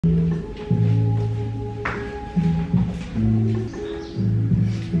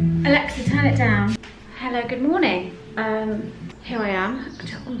turn it down. Hello, good morning. Here I am.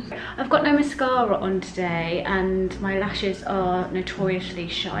 I've got no mascara on today and my lashes are notoriously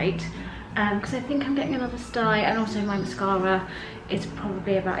shite because I think I'm getting another style, and also my mascara is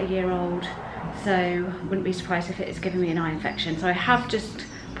probably about a year old, so wouldn't be surprised if it is giving me an eye infection. So I have just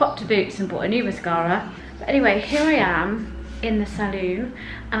popped to Boots and bought a new mascara. But anyway, here I am in the saloon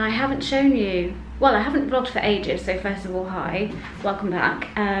and I haven't shown you, well, I haven't vlogged for ages, so first of all, hi, welcome back.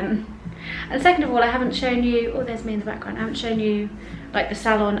 And second of all, I haven't shown you, oh, there's me in the background, I haven't shown you like the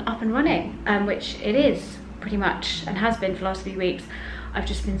salon up and running, which it is pretty much and has been for the last few weeks. I've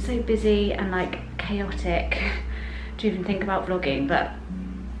just been so busy and like chaotic to even think about vlogging, but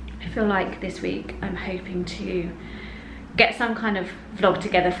I feel like this week I'm hoping to get some kind of vlog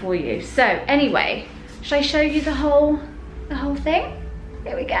together for you. So anyway, should I show you the whole thing?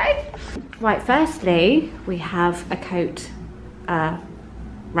 Here we go. Right, firstly, we have a coat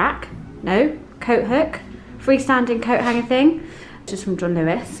rack, no, coat hook, freestanding coat hanger thing, just from John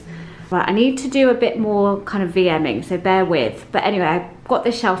Lewis. Right, I need to do a bit more kind of VMing, so bear with. But anyway, I've got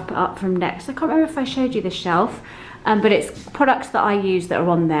this shelf put up from Next. I can't remember if I showed you this shelf, but it's products that I use that are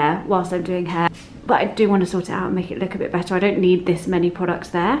on there whilst I'm doing hair. But I do want to sort it out and make it look a bit better. I don't need this many products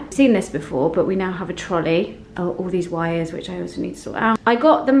there. I've seen this before, but we now have a trolley. Oh, all these wires, which I also need to sort out. I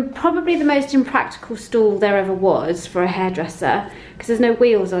got them probably the most impractical stool there ever was for a hairdresser, because there's no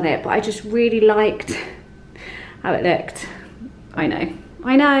wheels on it, but I just really liked how it looked. I know,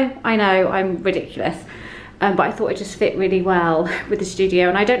 I'm ridiculous. But I thought it just fit really well with the studio,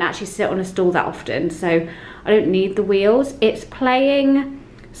 and I don't actually sit on a stool that often, so I don't need the wheels. It's playing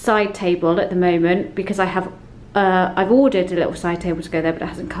side table at the moment because I have I've ordered a little side table to go there, but it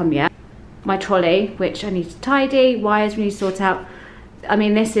hasn't come yet. My trolley, which I need to tidy, wires we need to sort out. I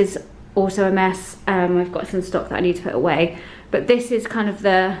mean, this is also a mess. I've got some stock that I need to put away, but this is kind of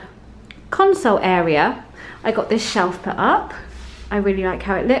the console area. I got this shelf put up. I really like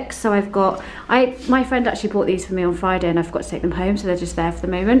how it looks. So I've got, my friend actually bought these for me on Friday and I forgot to take them home, so they're just there for the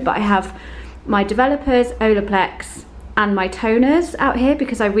moment. But I have my developers, Olaplex, and my toners out here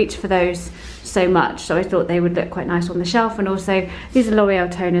because I reach for those so much, so I thought they would look quite nice on the shelf. And also these are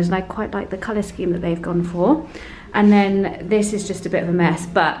L'Oreal toners and I quite like the colour scheme that they've gone for. And then this is just a bit of a mess,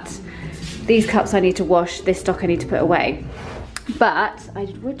 but these cups I need to wash, this stock I need to put away. But I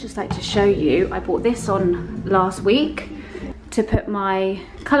would just like to show you, I bought this on last week to put my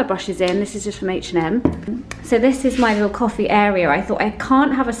colour brushes in. This is just from H&M. So this is my little coffee area. I thought I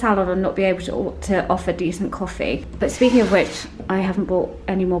can't have a salon and not be able to offer decent coffee. But speaking of which, I haven't brought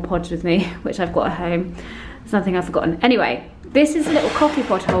any more pods with me, which I've got at home. There's nothing I've forgotten. Anyway, this is a little coffee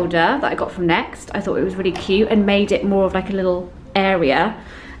pod holder that I got from Next. I thought it was really cute and made it more of like a little area.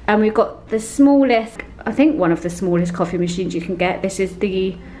 And we've got the smallest, I think one of the smallest coffee machines you can get. This is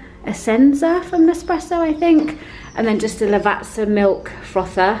the Essenza from Nespresso, I think. And then just a Lavazza milk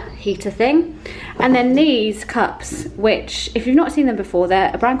frother heater thing. And then these cups, which if you've not seen them before,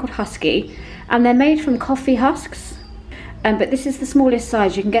 they're a brand called Husky and they're made from coffee husks. But this is the smallest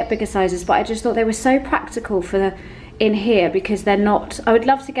size. You can get bigger sizes, but I just thought they were so practical for the in here because they're not, I would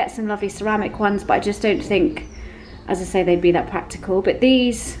love to get some lovely ceramic ones, but I just don't think, as I say, they'd be that practical. But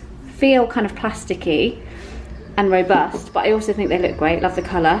these feel kind of plasticky and robust, but I also think they look great. Love the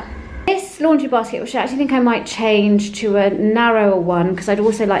colour. This laundry basket, which I actually think I might change to a narrower one, because I'd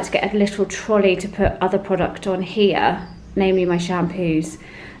also like to get a little trolley to put other product on here, namely my shampoos.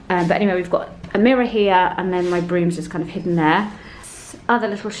 But anyway, we've got a mirror here and then my broom's just kind of hidden there. Other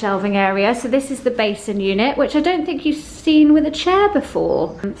little shelving area. So this is the basin unit, which I don't think you've seen with a chair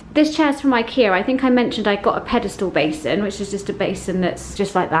before. This chair's from IKEA. I think I mentioned I got a pedestal basin, which is just a basin that's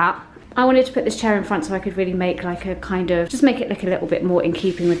just like that. I wanted to put this chair in front so I could really make like a kind of, just make it look a little bit more in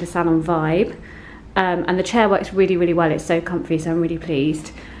keeping with the salon vibe. And the chair works really, really well. It's so comfy, so I'm really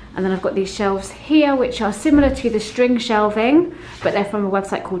pleased. And then I've got these shelves here, which are similar to the string shelving, but they're from a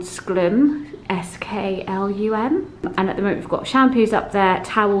website called Sklum, S-K-L-U-M. And at the moment we've got shampoos up there,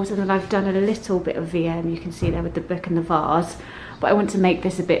 towels, and then I've done a little bit of VM, you can see there with the book and the vase. But I want to make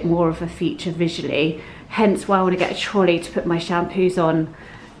this a bit more of a feature visually, hence why I want to get a trolley to put my shampoos on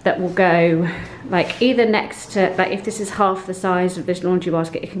that will go like either next to, like if this is half the size of this laundry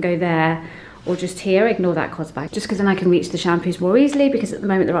basket, it can go there, or just here. Ignore that cos bag, just because then I can reach the shampoos more easily, because at the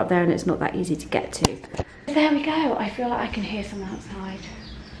moment they're up there and it's not that easy to get to. There we go. I feel like I can hear someone outside.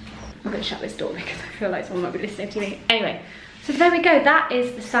 I'm going to shut this door because I feel like someone might be listening to me. Anyway, so there we go. That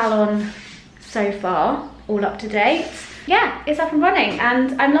is the salon so far, all up to date. Yeah, it's up and running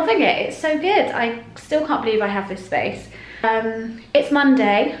and I'm loving it. It's so good. I still can't believe I have this space. It's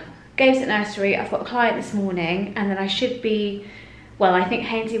Monday, Gabe's at nursery. I've got a client this morning and then I should be well, I think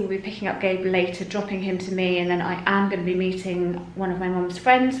Hainsey will be picking up Gabe later, dropping him to me, and then I am going to be meeting one of my mum's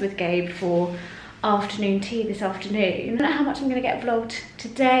friends with Gabe for afternoon tea this afternoon. I don't know how much I'm going to get vlogged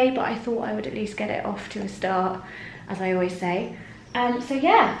today, but I thought I would at least get it off to a start, as I always say. So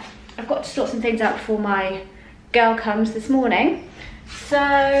yeah, I've got to sort some things out before my girl comes this morning.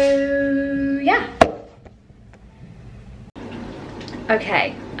 So yeah.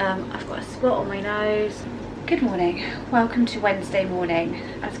 Okay, I've got a spot on my nose. Good morning, welcome to Wednesday morning,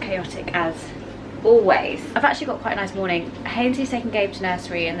 as chaotic as always. I've actually got quite a nice morning. Hainsey's taking Gabe to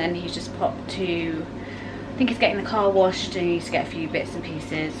nursery, and then he's just popped to, I think he's getting the car washed and he needs to get a few bits and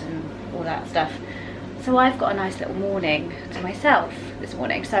pieces and all that stuff. So I've got a nice little morning to myself this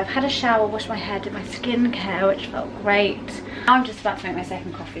morning. So I've had a shower, washed my hair, did my skincare, which felt great. Now I'm just about to make my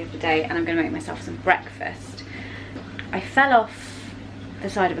second coffee of the day, and I'm going to make myself some breakfast. I fell off the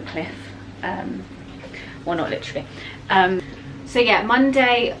side of a cliff. Well, not literally. So yeah,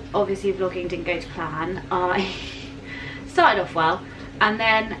 Monday, obviously vlogging didn't go to plan. I started off well, and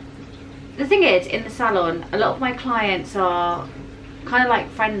then the thing is, in the salon, a lot of my clients are kind of like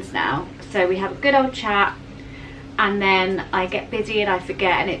friends now. So we have a good old chat, and then I get busy and I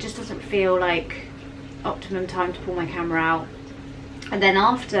forget, and it just doesn't feel like optimum time to pull my camera out. And then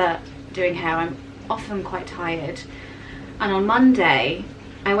after doing hair, I'm often quite tired. And on Monday,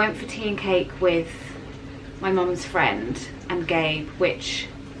 I went for tea and cake with my mum's friend and Gabe, which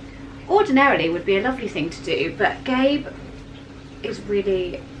ordinarily would be a lovely thing to do, but Gabe is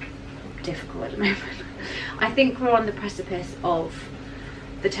really difficult at the moment. I think we're on the precipice of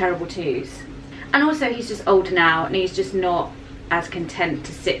the terrible twos, and also he's just older now and he's just not as content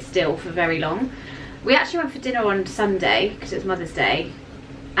to sit still for very long. We actually went for dinner on Sunday because it was Mother's Day,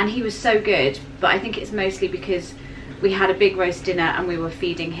 and he was so good, but I think it's mostly because we had a big roast dinner and we were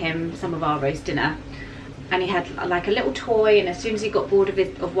feeding him some of our roast dinner. And he had like a little toy, and as soon as he got bored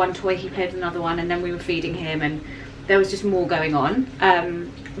of one toy, he played with another one, and then we were feeding him, and there was just more going on.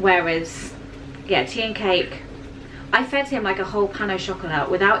 Whereas, yeah, tea and cake, I fed him like a whole pan au chocolat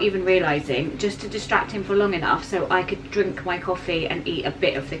without even realising, just to distract him for long enough so I could drink my coffee and eat a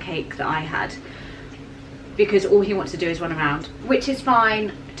bit of the cake that I had. Because all he wants to do is run around, which is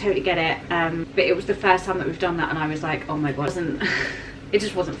fine, totally get it. But it was the first time that we've done that, and I was like, oh my god, it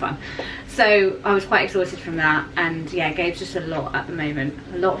just wasn't fun. So I was quite exhausted from that, and yeah, Gabe's just a lot at the moment.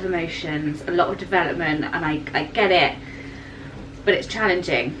 A lot of emotions, a lot of development, and I get it, but it's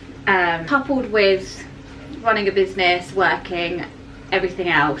challenging. Coupled with running a business, working, everything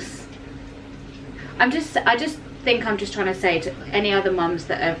else. I just think I'm just trying to say to any other mums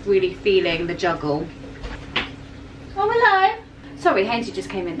that are really feeling the juggle. Oh, hello. Sorry, Hainsey just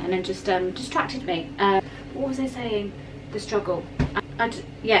came in then and just distracted me. What was I saying? The struggle.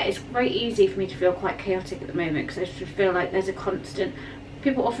 Yeah, it's very easy for me to feel quite chaotic at the moment, because I just feel like there's a constant,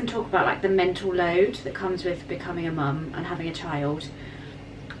 people often talk about like the mental load that comes with becoming a mum and having a child,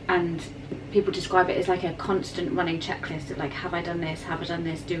 and people describe it as like a constant running checklist of like, have I done this, have I done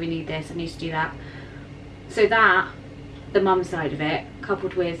this, do we need this, I need to do that. So that, the mum side of it,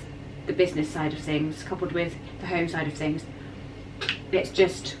 coupled with the business side of things, coupled with the home side of things, it's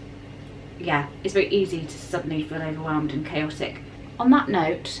just, yeah, it's very easy to suddenly feel overwhelmed and chaotic. On that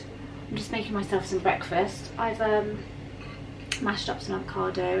note, I'm just making myself some breakfast. I've mashed up some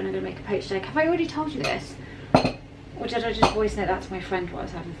avocado and I'm going to make a poached egg. Have I already told you this? Or did I just voice note that to my friend what I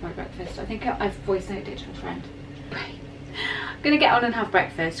was having for my breakfast? I think I've voice noted it to a friend. Right. I'm going to get on and have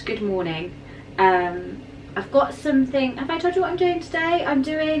breakfast. Good morning. I've got something, have I told you what I'm doing today? I'm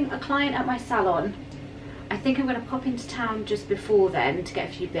doing a client at my salon. I think I'm going to pop into town just before then to get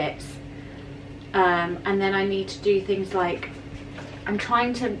a few bits. And then I need to do things like, I'm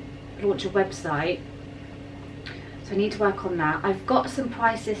trying to launch a website, so I need to work on that. I've got some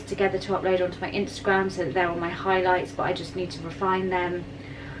prices together to upload onto my Instagram so that they're on my highlights, but I just need to refine them.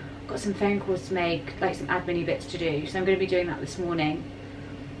 I've got some phone calls to make, like some admin-y bits to do, so I'm going to be doing that this morning.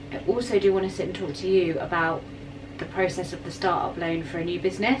 I also do want to sit and talk to you about the process of the startup loan for a new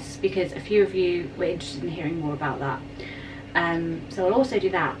business, because a few of you were interested in hearing more about that. So I'll also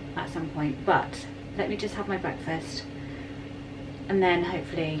do that at some point, but let me just have my breakfast and then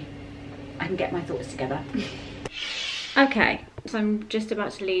hopefully I can get my thoughts together. Okay, so I'm just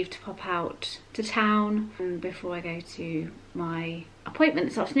about to leave to pop out to town before I go to my appointment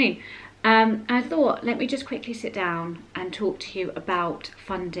this afternoon. I thought, let me just quickly sit down and talk to you about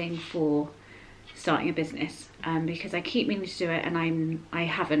funding for starting a business, because I keep meaning to do it and I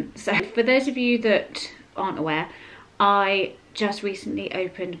haven't. So for those of you that aren't aware, I just recently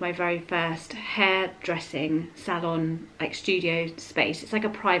opened my very first hairdressing salon, like studio space. It's like a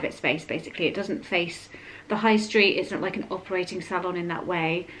private space basically. It doesn't face the high street. It's not like an operating salon in that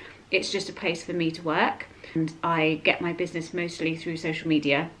way. It's just a place for me to work, and I get my business mostly through social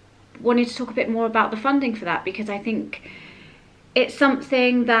media. Wanted to talk a bit more about the funding for that, because I think it's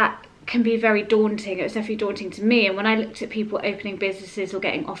something that can be very daunting. It was definitely daunting to me, and when I looked at people opening businesses or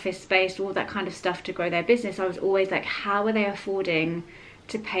getting office space, all that kind of stuff to grow their business, I was always like, how are they affording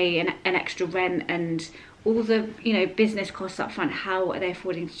to pay an extra rent and all the, you know, business costs up front? How are they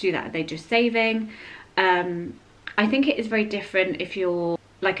affording to do that? Are they just saving? I think it is very different if you're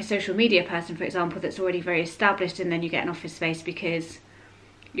like a social media person, for example, that's already very established, and then you get an office space because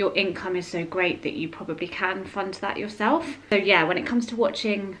your income is so great that you probably can fund that yourself. So yeah, when it comes to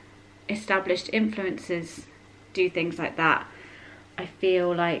watching established influencers do things like that, I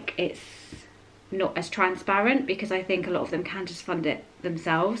feel like it's not as transparent, because I think a lot of them can just fund it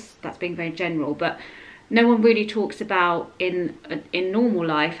themselves. That's being very general, but no one really talks about in normal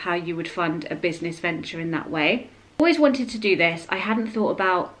life how you would fund a business venture in that way. Always wanted to do this. I hadn't thought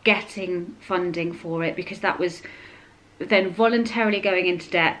about getting funding for it, because that was then voluntarily going into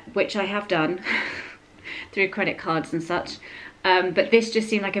debt, which I have done through credit cards and such. But this just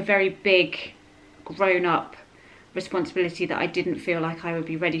seemed like a very big grown-up responsibility that I didn't feel like I would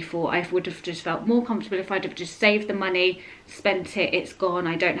be ready for. I would have just felt more comfortable if I'd have just saved the money, spent it, it's gone,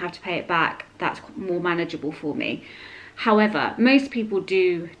 I don't have to pay it back. That's more manageable for me. However, most people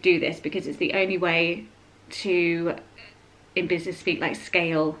do this because it's the only way to, in business speak, like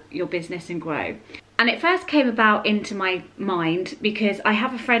scale your business and grow. And it first came about into my mind because I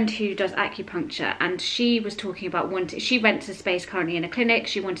have a friend who does acupuncture, and she was talking about she rents a space currently in a clinic.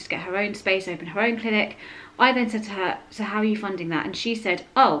 She wanted to get her own space, open her own clinic. I then said to her, so how are you funding that? And she said,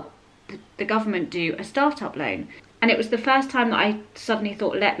 oh, the government do a startup loan. And it was the first time that I suddenly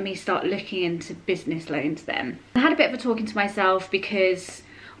thought, let me start looking into business loans then. I had a bit of a talking to myself, because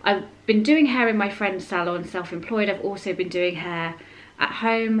I've been doing hair in my friend's salon, self-employed. I've also been doing hair at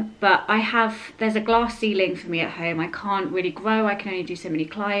home, but there's a glass ceiling for me at home. I can't really grow. I can only do so many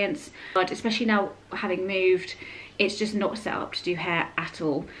clients, but especially now having moved, it's just not set up to do hair at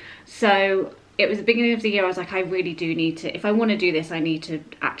all. So it was the beginning of the year. I was like, I really do need to, if I want to do this, I need to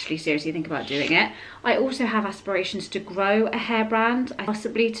actually seriously think about doing it. I also have aspirations to grow a hair brand,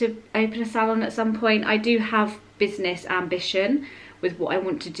 possibly to open a salon at some point. I do have business ambition with what I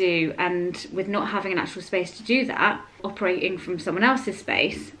want to do, and with not having an actual space to do that, operating from someone else's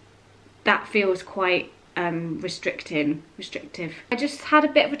space, that feels quite restrictive. I just had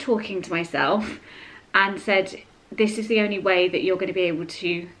a bit of a talking to myself and said, this is the only way that you're going to be able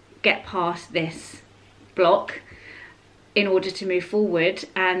to get past this block in order to move forward,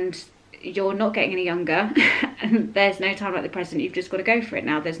 and you're not getting any younger and there's no time like the present. You've just got to go for it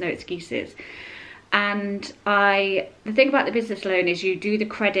now. There's no excuses. And the thing about the business loan is you do the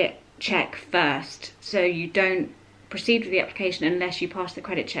credit check first, so you don't proceed with the application unless you pass the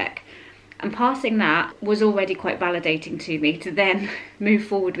credit check. And passing that was already quite validating to me to then move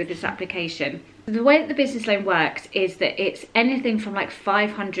forward with this application. The way that the business loan works is that it's anything from like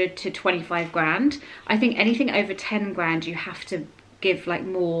 500 to 25 grand. I think anything over 10 grand you have to give like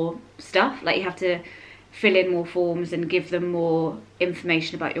more stuff, like you have to fill in more forms and give them more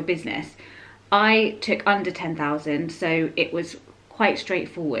information about your business. I took under 10,000, so it was quite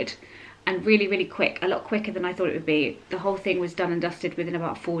straightforward and really, really quick, a lot quicker than I thought it would be. The whole thing was done and dusted within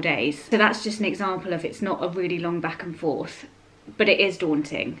about 4 days. So that's just an example of, it's not a really long back and forth, but it is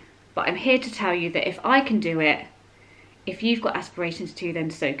daunting. But I'm here to tell you that if I can do it, if you've got aspirations too, then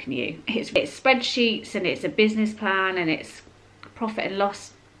so can you. It's spreadsheets, and it's a business plan, and it's profit and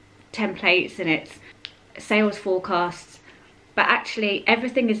loss templates, and it's sales forecasts. But actually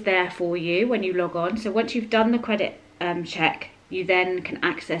everything is there for you when you log on. So once you've done the credit check, you then can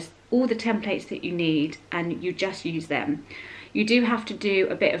access all the templates that you need, and you just use them. You do have to do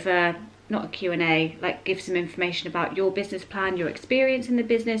a bit of not a Q&A, like give some information about your business plan, your experience in the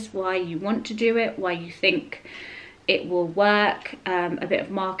business, why you want to do it, why you think it will work, a bit of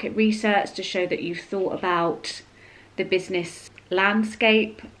market research to show that you've thought about the business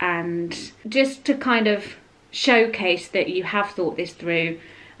landscape, and just to kind of showcase that you have thought this through,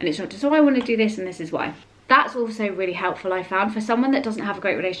 and it's not just, oh, I want to do this and this is why. That's also really helpful, I found, for someone that doesn't have a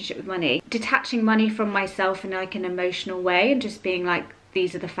great relationship with money. Detaching money from myself in like an emotional way, and just being like,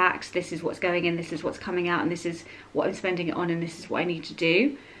 these are the facts, this is what's going in, this is what's coming out, and this is what I'm spending it on, and this is what I need to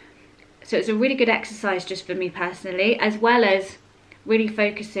do. So it's a really good exercise just for me personally, as well as really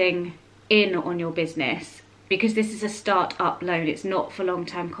focusing in on your business because this is a start-up loan, it's not for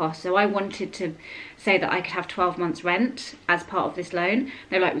long-term costs. So I wanted to say that I could have 12 months rent as part of this loan.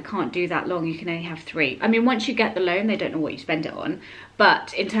 They're like, we can't do that long, you can only have 3. I mean, once you get the loan, they don't know what you spend it on.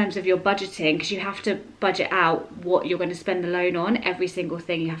 But in terms of your budgeting, because you have to budget out what you're going to spend the loan on, every single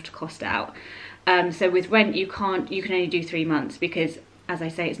thing you have to cost out. So with rent, you can only do 3 months because, as I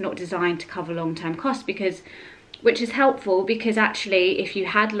say, it's not designed to cover long-term costs, which is helpful because actually if you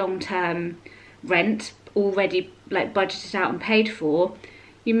had long-term rent already like budgeted out and paid for,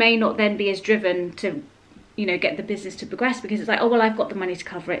 you may not then be as driven to, you know, get the business to progress, because it's like, oh well, I've got the money to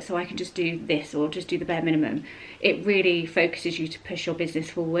cover it, so I can just do this or just do the bare minimum. It really focuses you to push your business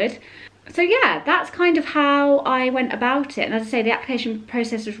forward. So yeah, that's kind of how I went about it. And as I say, the application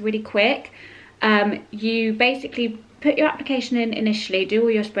process was really quick. You basically put your application in initially, do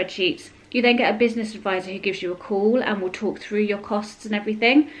all your spreadsheets. You then get a business advisor who gives you a call and will talk through your costs and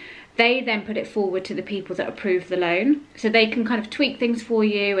everything. They then put it forward to the people that approve the loan, so they can kind of tweak things for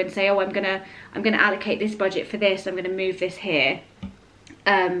you and say, oh, I'm gonna allocate this budget for this, I'm gonna move this here,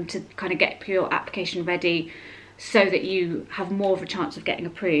 to kind of get your application ready so that you have more of a chance of getting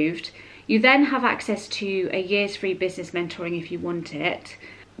approved. You then have access to a year's free business mentoring if you want it.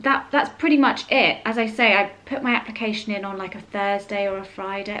 That's pretty much it. As I say, I put my application in on like a Thursday or a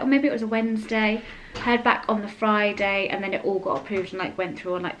Friday, or maybe it was a Wednesday. Heard back on the Friday, and then it all got approved and like went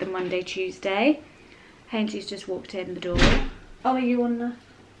through on like the Monday, Tuesday. Hainsley's just walked in the door. Oh, are you on the...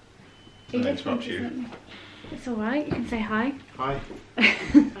 No, it's not you. It's all right. You can say hi. Hi.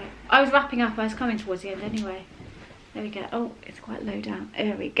 I was wrapping up. I was coming towards the end anyway. There we go. Oh, it's quite low down.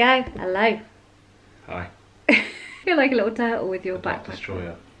 There we go. Hello. Hi. You're like a little turtle with your backpack.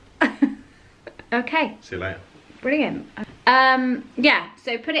 Destroyer. Okay. See you later. Brilliant. Yeah,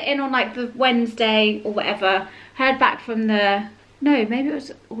 so put it in on like the Wednesday or whatever. Heard back from the... No, maybe it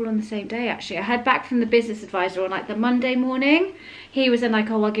was all on the same day actually. I heard back from the business advisor on like the Monday morning. He was then like,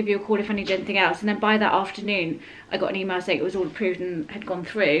 oh, I'll give you a call if I need anything else. And then by that afternoon, I got an email saying it was all approved and had gone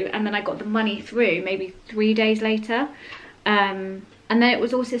through. And then I got the money through maybe 3 days later. And then it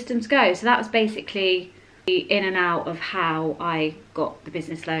was all systems go. So that was basically the in and out of how I got the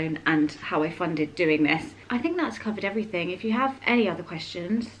business loan and how I funded doing this. I think that's covered everything. If you have any other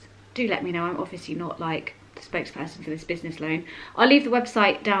questions, do let me know. I'm obviously not like the spokesperson for this business loan. I'll leave the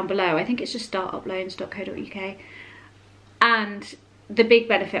website down below. I think it's just startuploans.co.uk. And the big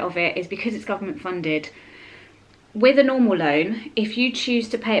benefit of it is because it's government funded. With a normal loan, if you choose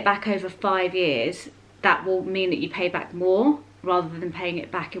to pay it back over 5 years, that will mean that you pay back more rather than paying it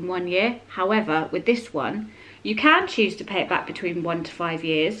back in 1 year. However, with this one, you can choose to pay it back between 1 to 5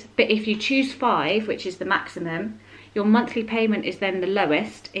 years, but if you choose 5, which is the maximum, your monthly payment is then the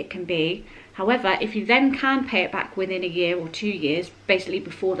lowest it can be. However, if you then can pay it back within a year or 2 years, basically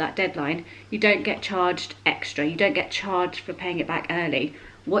before that deadline, you don't get charged extra. You don't get charged for paying it back early.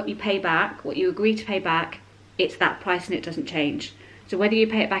 What you pay back, what you agree to pay back, it's that price and it doesn't change. So whether you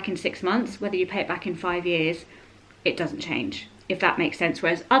pay it back in 6 months, whether you pay it back in 5 years, it doesn't change, if that makes sense.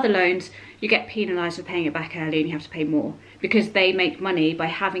 Whereas other loans, you get penalised for paying it back early and you have to pay more because they make money by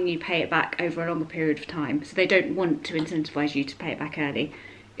having you pay it back over a longer period of time. So they don't want to incentivise you to pay it back early,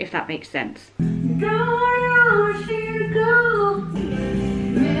 if that makes sense. Mr.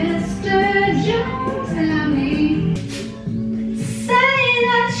 Jones, tell me, say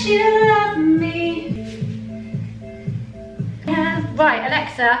that you love me. Yeah. Right,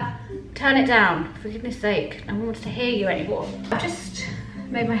 Alexa, turn it down, for goodness sake. No one wants to hear you anymore. I've just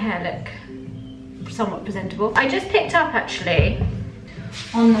made my hair look somewhat presentable. I just picked up actually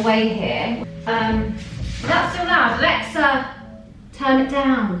on the way here. That's so loud. Alexa, turn it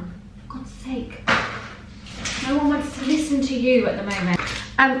down. For God's sake. No one wants to listen to you at the moment.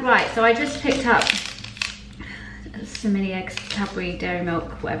 Right, so I just picked up some mini eggs, Cadbury, dairy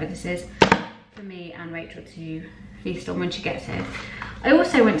milk, whatever this is, for me and Rachel to feast on when she gets here. I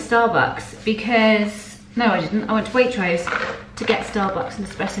also went to Starbucks because, no I didn't, I went to Waitrose to get Starbucks and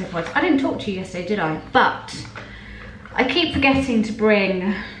espresso pods. I didn't talk to you yesterday, did I? But I keep forgetting to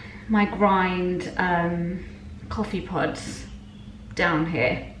bring my grind coffee pods down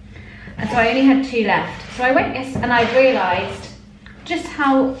here. And so I only had 2 left. So I went and I realised just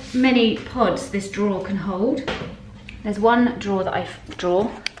how many pods this drawer can hold. There's one drawer that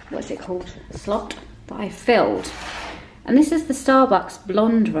what's it called? Slot that I filled. And this is the Starbucks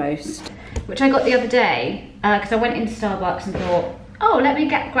Blonde Roast, which I got the other day because I went into Starbucks and thought, oh, let me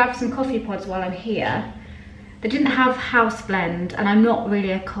grab some coffee pods while I'm here. They didn't have house blend, and I'm not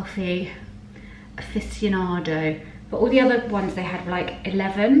really a coffee aficionado, but all the other ones they had were like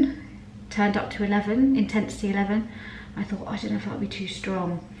 11, turned up to 11, intensity 11. I thought, I don't know if that would be too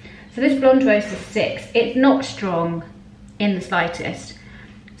strong. So this blonde roast is 6. It's not strong in the slightest.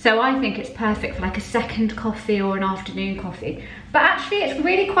 So I think it's perfect for like a second coffee or an afternoon coffee. But actually it's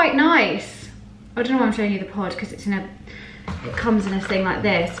really quite nice. I don't know why I'm showing you the pod because it comes in a thing like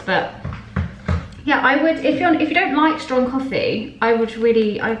this, but yeah, I would, if you don't like strong coffee, I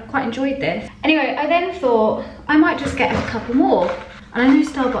quite enjoyed this. Anyway, I then thought I might just get a couple more. And I know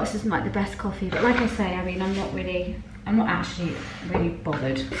Starbucks isn't like the best coffee, but like I say, I mean, I'm not actually really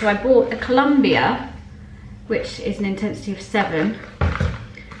bothered. So I bought the Columbia, which is an intensity of 7,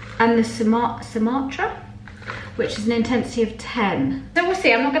 and the Sumatra, which is an intensity of 10. So we'll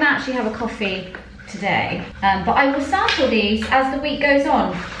see. I'm not going to actually have a coffee today, but I will sample these as the week goes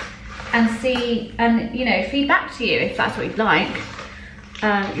on and see, and you know, feed back to you if that's what you'd like.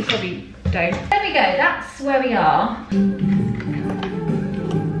 You probably don't. There we go. That's where we are.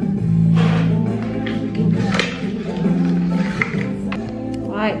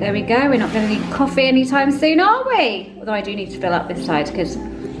 Right, there we go. We're not going to need coffee anytime soon, are we? Although I do need to fill up this side because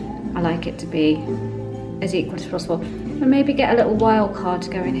I like it to be as equal as possible. We'll maybe get a little wild card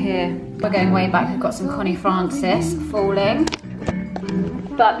to go in here. We're going way back. We've got some Connie Francis, Falling.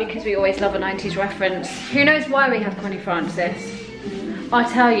 But because we always love a 90s reference, who knows why we have Connie Francis? I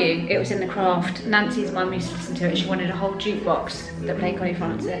tell you, it was in the craft. Nancy's mum used to listen to it. She wanted a whole jukebox that played Connie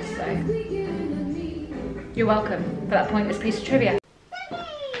Francis, so you're welcome for that pointless piece of trivia.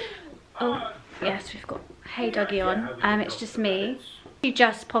 Oh, yes, we've got Hey Dougie on. It's just me.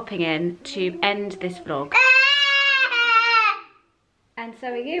 Just popping in to end this vlog. And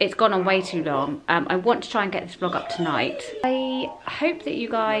so are you. It's gone on way too long. I want to try and get this vlog up tonight. I hope that you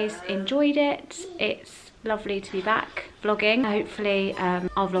guys enjoyed it. It's lovely to be back vlogging. Hopefully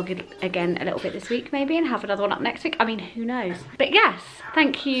I'll vlog it again a little bit this week maybe and have another one up next week. I mean, who knows? But yes,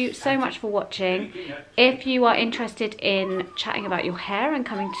 thank you so much for watching. If you are interested in chatting about your hair and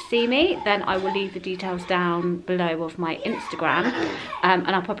coming to see me, then I will leave the details down below of my Instagram. And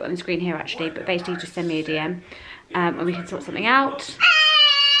I'll pop it on the screen here actually, but basically just send me a DM and we can sort something out.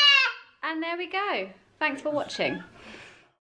 And there we go. Thanks for watching.